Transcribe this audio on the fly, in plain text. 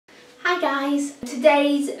Hi guys,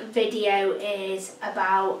 today's video is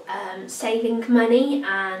about saving money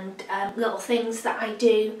and little things that I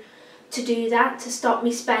do to do that, to stop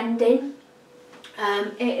me spending.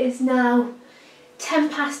 It is now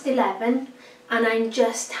 11:10 and I'm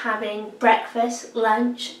just having breakfast,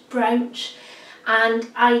 lunch, brunch, and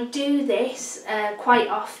I do this quite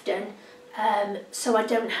often so I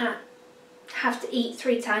don't have to eat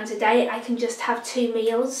 3 times a day. I can just have 2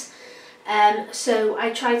 meals. So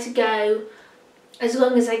I try to go as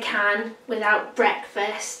long as I can without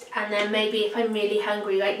breakfast, and then maybe if I'm really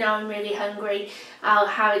hungry, like now I'm really hungry, I'll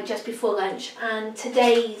have it just before lunch. And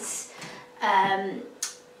today's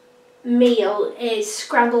meal is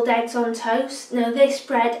scrambled eggs on toast. Now this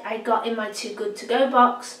bread I got in my Too Good To Go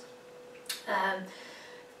box,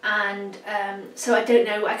 so I don't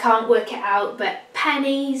know, I can't work it out, but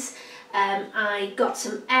pennies. I got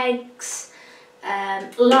some eggs.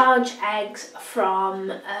 Large eggs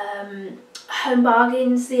from Home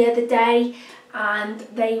Bargains the other day, and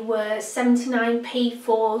they were 79p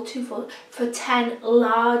for 10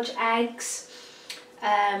 large eggs.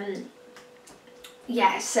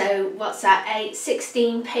 Yeah, so what's that,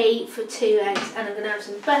 16p for 2 eggs, and I'm going to have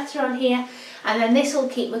some butter on here, and then this will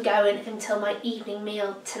keep me going until my evening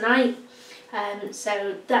meal tonight.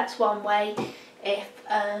 So that's one way. If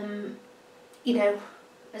you know,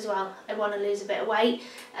 as well, I want to lose a bit of weight,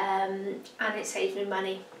 and it saves me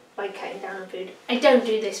money by cutting down on food. I don't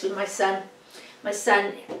do this with my son. My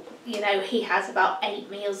son, you know, he has about 8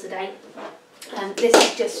 meals a day, and this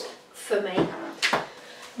is just for me.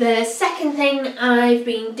 The second thing I've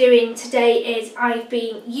been doing today is I've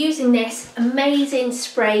been using this amazing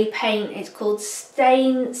spray paint. It's called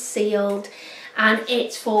Stain Sealed, and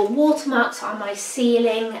it's for watermarks on my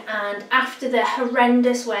ceiling. And after the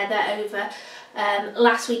horrendous weather over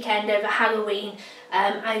last weekend, over Halloween,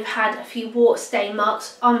 I've had a few water stain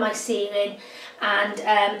marks on my ceiling, and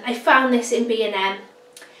I found this in B&M,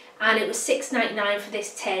 and it was £6.99 for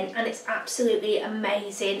this tin, and it's absolutely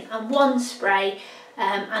amazing. And one spray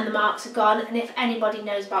and the marks are gone. And if anybody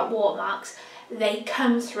knows about watermarks, they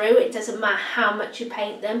come through, it doesn't matter how much you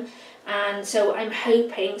paint them. And so I'm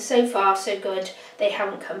hoping, so far so good, they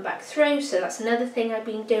haven't come back through. So that's another thing I've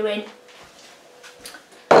been doing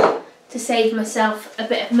to save myself a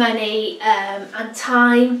bit of money and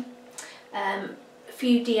time. A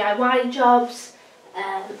few DIY jobs.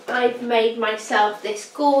 I've made myself this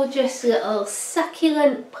gorgeous little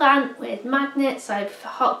succulent plant with magnets. I've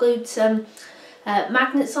hot glued some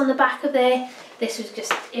magnets on the back of there. This was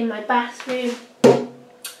just in my bathroom.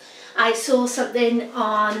 I saw something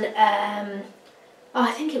on,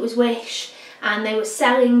 I think it was Wish, and they were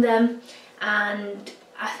selling them, and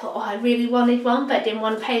I thought, oh, I really wanted one, but I didn't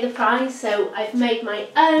want to pay the price, so I've made my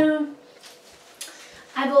own.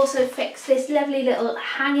 I've also fixed this lovely little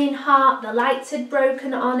hanging heart. The lights had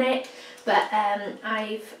broken on it, but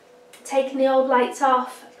I've taken the old lights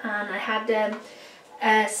off, and I had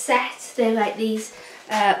a set. They're like these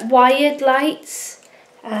wired lights,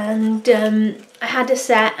 and I had a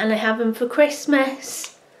set, and I have them for Christmas.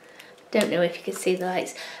 Don't know if you can see the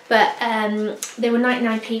lights, but they were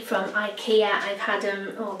 99p from IKEA. I've had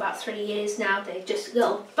them about 3 years now. They're just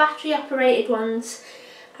little battery operated ones,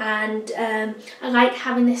 and I like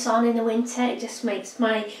having this on in the winter. It just makes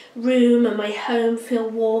my room and my home feel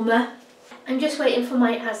warmer. I'm just waiting for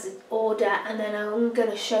my Asda order, and then I'm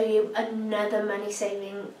going to show you another money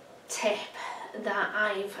saving tip that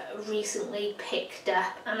I've recently picked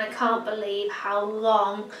up, and I can't believe how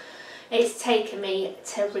long it's taken me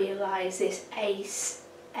to realise this ace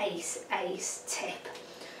tip.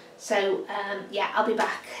 So yeah, I'll be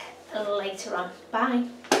back later on. Bye.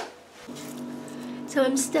 So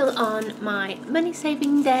I'm still on my money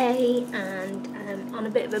saving day, and on a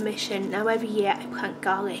bit of a mission. Now every year I plant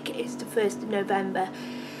garlic. It's the 1st of November.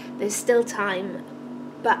 There's still time,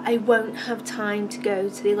 but I won't have time to go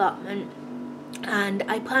to the allotment. And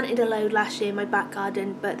I planted a load last year in my back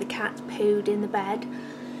garden, but the cat pooed in the bed,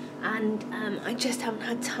 and I just haven't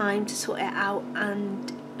had time to sort it out,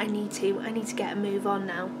 and I need to get a move on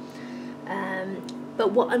now.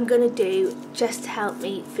 But what I'm going to do, just to help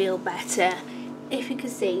me feel better, if you can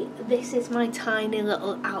see, this is my tiny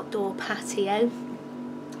little outdoor patio,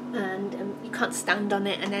 and you can't stand on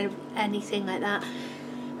it and anything like that,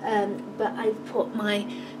 but I've put my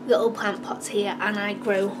little plant pots here, and I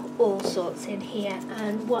grow all sorts in here.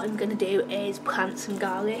 And what I'm going to do is plant some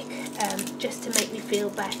garlic, just to make me feel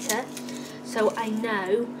better, so I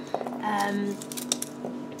know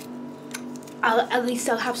at least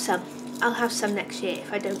I'll have some. I'll have some next year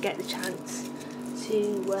if I don't get the chance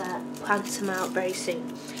to plant some out very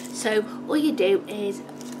soon. So all you do is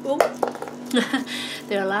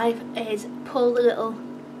they're alive, is pull the little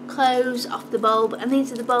cloves off the bulb, and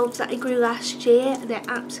these are the bulbs that I grew last year. They're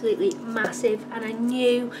absolutely massive, and I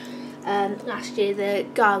knew last year the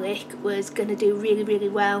garlic was going to do really, really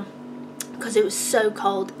well because it was so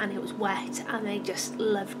cold and it was wet, and they just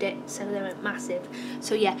loved it, so they went massive.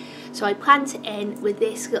 So yeah, so I plant it in with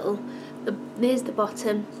this little, there's the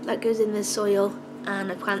bottom that goes in the soil,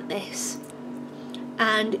 and I plant this,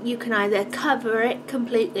 and you can either cover it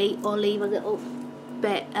completely or leave a little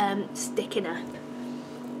bit sticking up.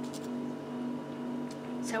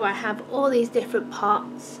 So I have all these different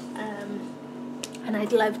pots, and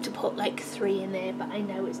I'd love to put like 3 in there, but I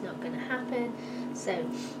know it's not going to happen, so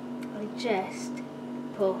I just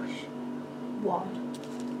push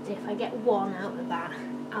 1. If I get 1 out of that,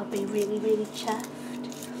 I'll be really, really chuffed.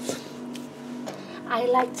 I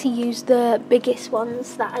like to use the biggest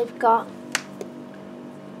ones that I've got.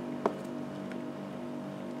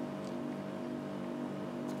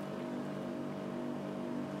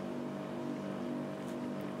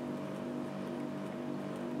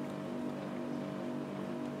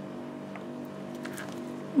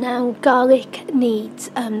 Now garlic needs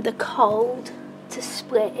the cold to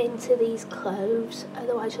split into these cloves,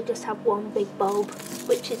 otherwise you'll just have one big bulb,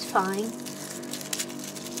 which is fine.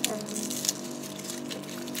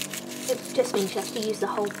 It just means you have to use the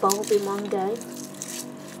whole bulb in one go.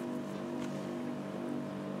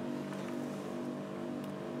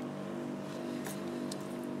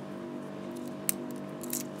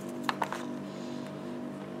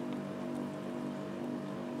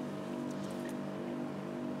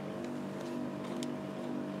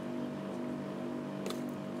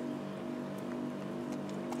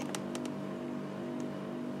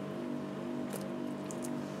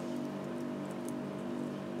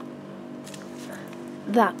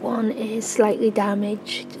 That one is slightly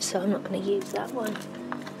damaged, so I'm not going to use that one.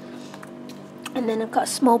 And then I've got a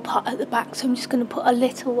small pot at the back, so I'm just going to put a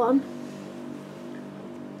little one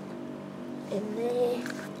in there.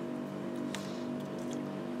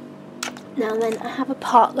 Now then, I have a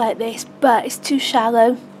pot like this, but it's too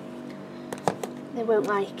shallow. They won't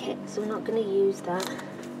like it, so I'm not going to use that.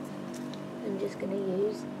 I'm just going to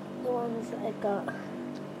use the ones that I've got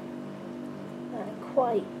that are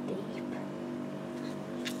quite deep.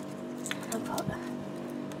 I'll put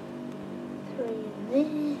 3 in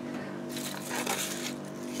there.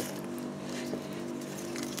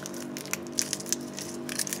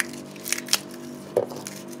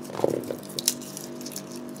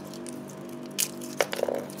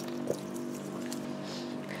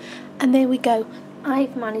 And there we go.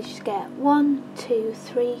 I've managed to get 1, 2,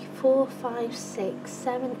 3, 4, 5, 6,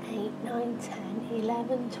 7, 8, 9, 10,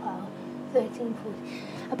 11, 12, 13, 14,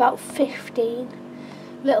 about 15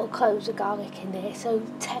 little cloves of garlic in there. So,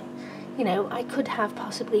 you know, I could have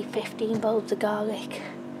possibly 15 bulbs of garlic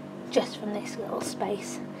just from this little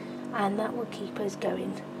space, and that will keep us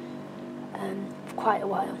going for quite a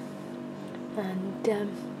while.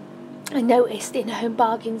 And I noticed in Home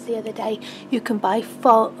Bargains the other day you can buy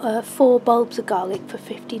 4 bulbs of garlic for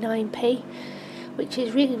 59p, which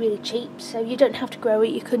is really, really cheap. So you don't have to grow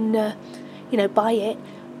it, you can you know, buy it.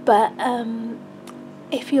 But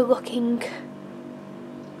if you're looking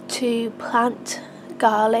to plant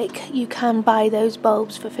garlic, you can buy those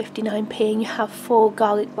bulbs for 59p, and you have 4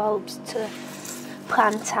 garlic bulbs to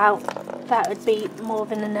plant out. That would be more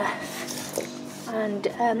than enough, and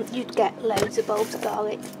you'd get loads of bulbs of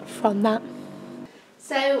garlic from that.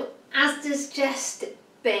 So as there's just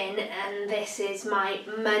been, and this is my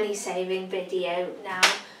money saving video now,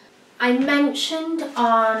 I mentioned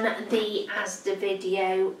on the Asda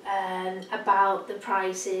video about the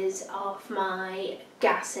prices of my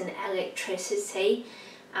gas and electricity,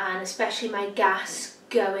 and especially my gas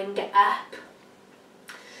going up.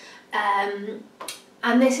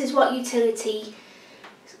 And this is what utility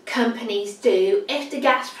companies do. If the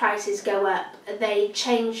gas prices go up, they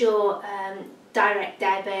change your direct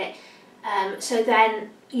debit, so then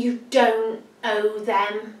you don't owe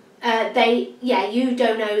them. You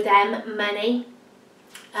don't owe them money,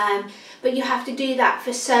 but you have to do that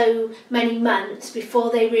for so many months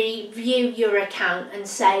before they review your account and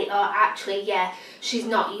say, oh, actually, yeah, she's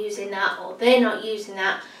not using that, or they're not using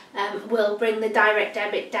that. We'll bring the direct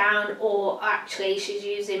debit down, or actually she's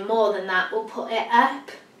using more than that, we'll put it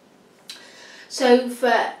up. So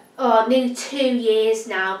for nearly 2 years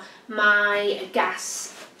now, my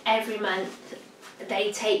gas every month,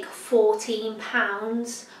 they take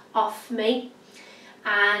 £14 off me,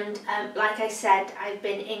 and like I said, I've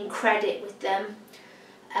been in credit with them,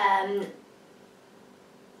 and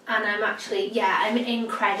I'm actually, yeah, I'm in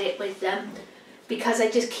credit with them because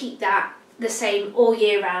I just keep that the same all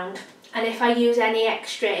year round. and if I use any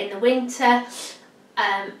extra in the winter,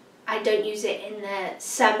 I don't use it in the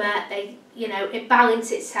summer. It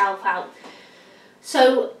balances itself out.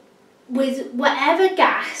 So with whatever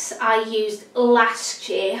gas I used last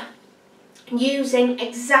year, using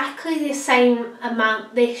exactly the same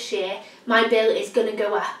amount this year, my bill is going to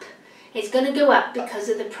go up. It's going to go up because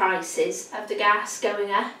of the prices of the gas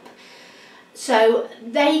going up. So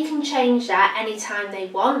they can change that anytime they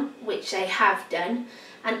want, which they have done.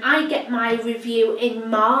 And I get my review in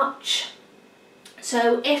March.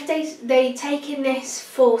 So if they taking this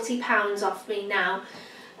 £40 off me now,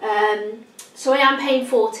 so I am paying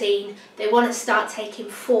 14, they want to start taking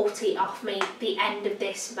 40 off me at the end of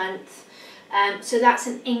this month. So that's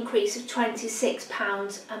an increase of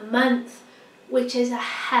 £26 a month, which is a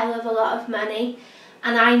hell of a lot of money.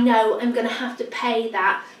 And I know I'm going to have to pay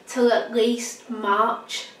that till at least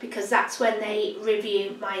March, because that's when they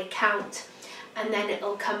review my account, and then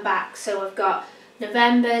it'll come back. So I've got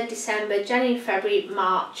November, December, January, February,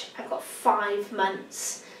 March. I've got 5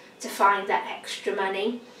 months to find that extra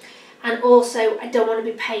money. And also I don't want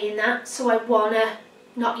to be paying that, so I want to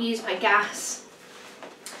not use my gas.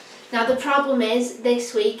 Now the problem is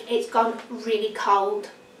this week it's gone really cold.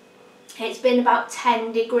 It's been about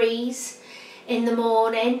 10 degrees in the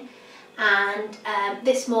morning, and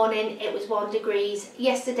this morning it was 1 degree.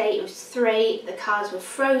 Yesterday it was 3. The cars were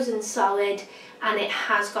frozen solid, and it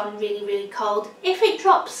has gone really, really cold. If it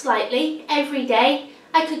drops slightly every day,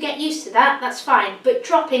 I could get used to that, that's fine. But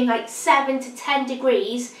dropping like 7 to 10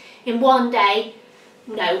 degrees in one day,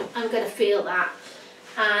 no, I'm going to feel that.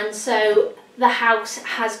 And so the house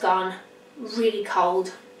has gone really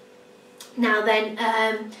cold. Now then,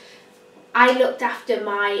 I looked after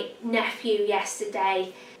my nephew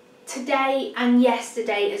yesterday. Today and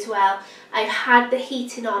yesterday as well, I've had the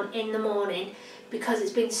heating on in the morning because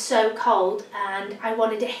it's been so cold, and I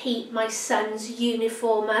wanted to heat my son's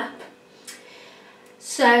uniform up.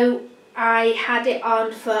 So I had it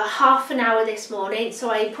on for half an hour this morning, so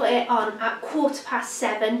I put it on at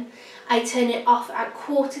 7:15. I turn it off at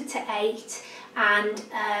 7:45, and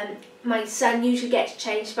my son usually gets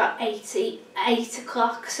changed about 8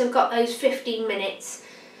 o'clock, so I've got those 15 minutes.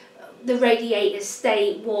 The radiators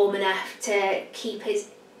stay warm enough to keep his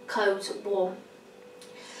clothes warm.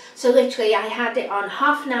 So literally I had it on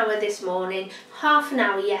half an hour this morning, half an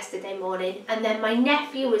hour yesterday morning, and then my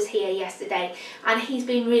nephew was here yesterday and he's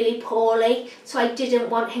been really poorly, so I didn't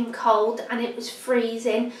want him cold and it was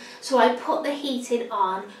freezing. So I put the heating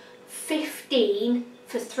on 15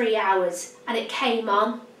 for 3 hours and it came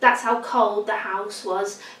on. That's how cold the house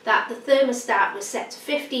was, that the thermostat was set to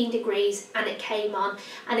 15 degrees and it came on,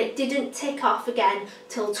 and it didn't tick off again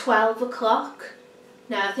till 12 o'clock.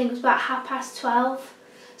 No, I think it was about 12:30,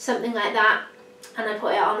 something like that, and I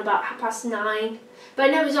put it on about 9:30. But I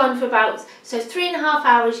know it was on for about, so 3.5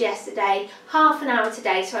 hours yesterday, half an hour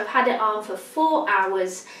today, so I've had it on for 4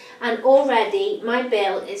 hours, and already my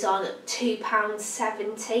bill is on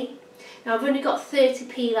 £2.70. Now I've only got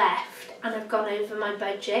 30p left, and I've gone over my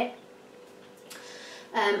budget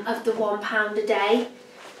of the £1 a day.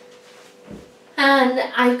 And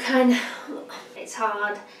it's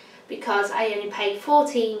hard because I only pay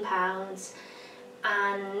 £14,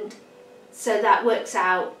 and so that works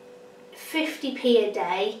out 50p a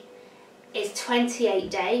day is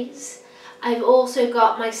 28 days. I've also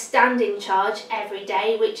got my standing charge every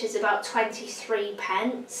day, which is about 23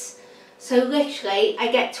 pence. So literally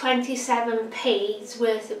I get 27p's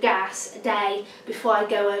worth of gas a day before I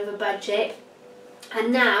go over budget.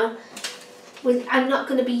 And now I'm not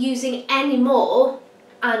going to be using any more,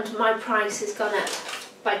 and my price has gone up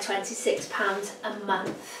by £26 a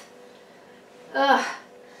month. Ugh.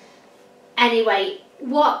 Anyway,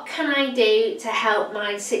 what can I do to help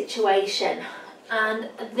my situation? And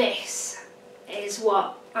this is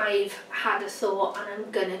what I've had a thought, and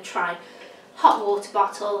I'm going to try. Hot water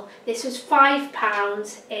bottle. This was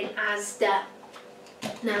 £5 in Asda.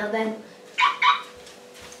 Now then,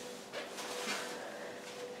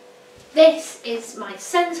 this is my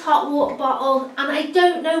son's hot water bottle, and I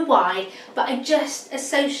don't know why, but I just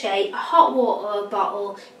associate a hot water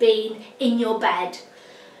bottle being in your bed.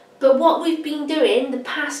 But what we've been doing the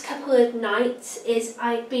past couple of nights is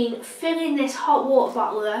I've been filling this hot water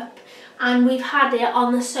bottle up, and we've had it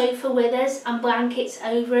on the sofa with us and blankets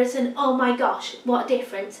over us, and oh my gosh, what a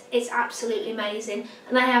difference. It's absolutely amazing,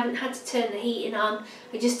 and I haven't had to turn the heating on.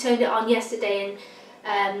 I just turned it on yesterday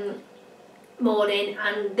and morning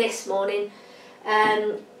and this morning,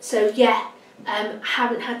 so yeah,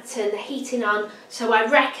 haven't had to turn the heating on, so I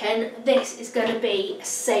reckon this is going to be a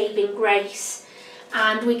saving grace.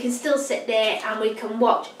 and we can still sit there and we can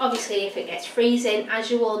watch. Obviously if it gets freezing,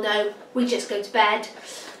 as you all know, we just go to bed.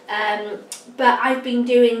 But I've been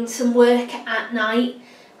doing some work at night,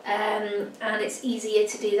 and it's easier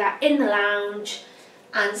to do that in the lounge,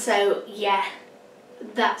 and so yeah,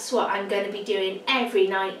 that's what I'm going to be doing every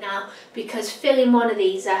night now, because filling one of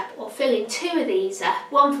these up, or filling two of these up,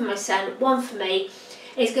 one for my son, one for me,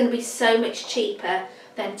 is going to be so much cheaper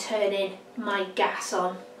than turning my gas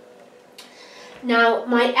on. Now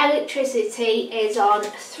my electricity is on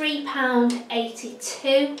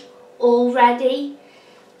 £3.82 already.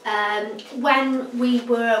 When we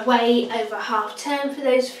were away over half term for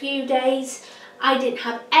those few days, I didn't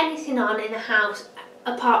have anything on in the house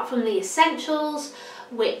apart from the essentials,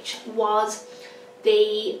 which was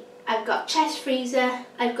I've got chest freezer,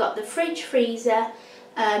 I've got the fridge freezer.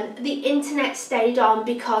 The internet stayed on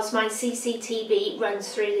because my CCTV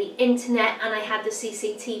runs through the internet, and I had the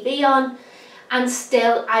CCTV on, and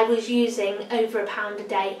still I was using over £1 a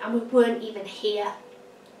day, and we weren't even here.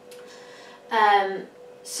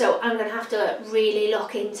 So I'm going to have to really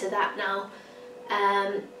look into that now,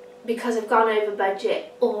 because I've gone over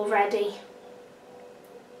budget already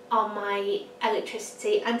on my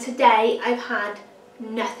electricity, and today I've had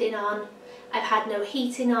nothing on. I've had no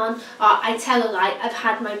heating on, or I tell a lie, I've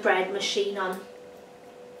had my bread machine on.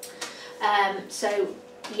 So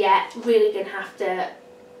yeah, really going to have to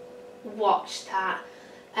watch that,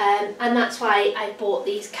 and that's why I bought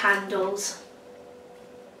these candles.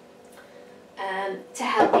 To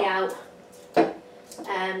help me out,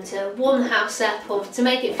 to warm the house up, or to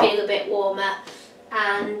make it feel a bit warmer,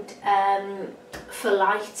 and for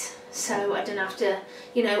light, so I don't have to,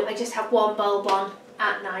 you know, I just have one bulb on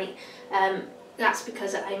at night. That's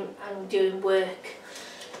because I'm doing work.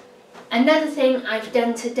 Another thing I've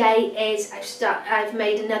done today is I've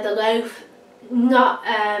made another loaf. Not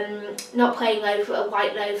plain loaf, a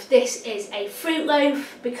white loaf. This is a fruit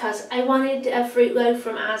loaf because I wanted a fruit loaf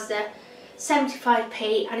from Asda.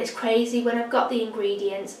 75p, and it's crazy when I've got the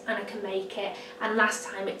ingredients and I can make it, and last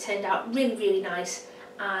time it turned out really, really nice,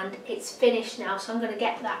 and it's finished now, so I'm going to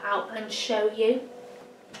get that out and show you.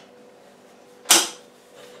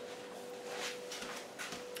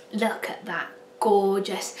 Look at that,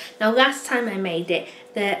 gorgeous. Now last time I made it,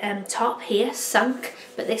 the top here sunk,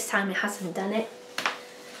 but this time it hasn't done it,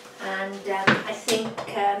 and I think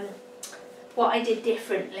what I did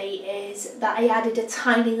differently is that I added a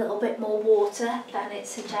tiny little bit more water than it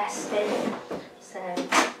suggested. So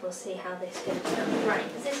we'll see how this goes out. Right,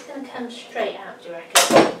 is this going to come straight out, do you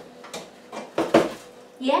reckon?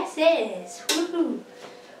 Yes, it is. Woohoo!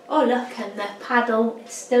 Oh look, and the paddle,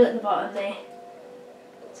 it's still at the bottom there.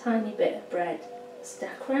 Tiny bit of bread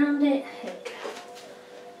stuck around it. Here we go.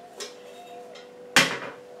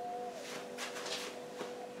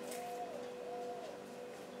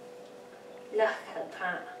 Look at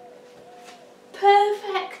that.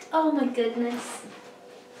 Perfect. Oh my goodness.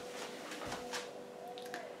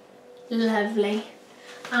 Lovely.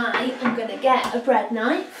 I am going to get a bread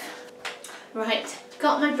knife. Right,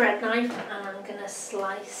 got my bread knife and I'm going to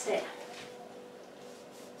slice it.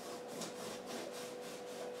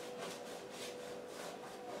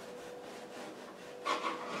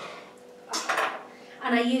 Oh,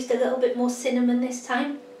 and I used a little bit more cinnamon this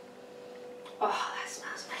time. Oh, that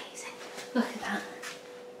smells amazing. Look at that.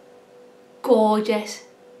 Gorgeous.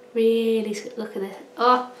 Really, look at this.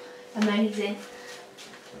 Oh, amazing.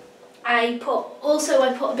 I put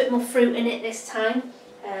a bit more fruit in it this time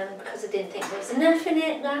because I didn't think there was enough in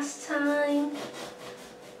it last time.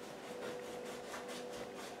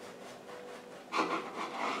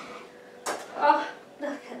 Oh,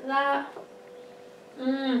 look at that.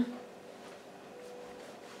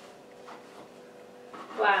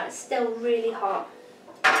 Wow, it's still really hot.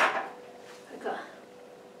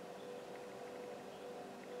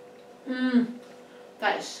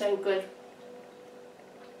 That is so good.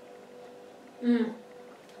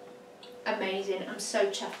 Amazing. I'm so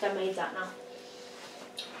chuffed I made that now.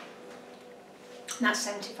 That's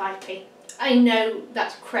 75p. I know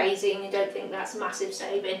that's crazy and you don't think that's a massive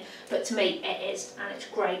saving, but to me it is, and it's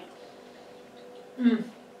great.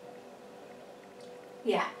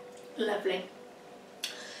 Yeah, lovely.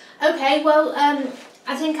 Okay, well,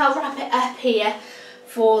 I think I'll wrap it up here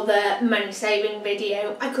for the money saving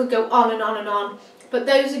video. I could go on and on and on, but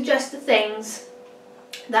those are just the things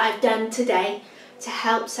that I've done today to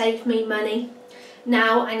help save me money.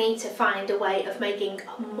 Now I need to find a way of making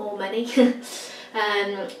more money,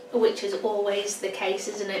 which is always the case,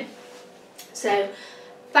 isn't it? So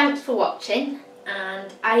thanks for watching,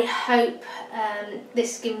 and I hope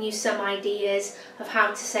this has given you some ideas of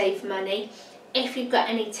how to save money. If you've got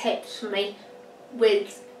any tips for me,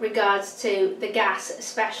 with regards to the gas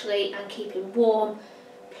especially and keeping warm,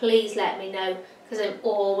 please let me know, because I'm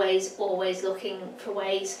always looking for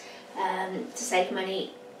ways to save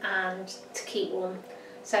money and to keep warm.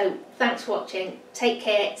 So thanks for watching, take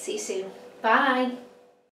care, see you soon, bye.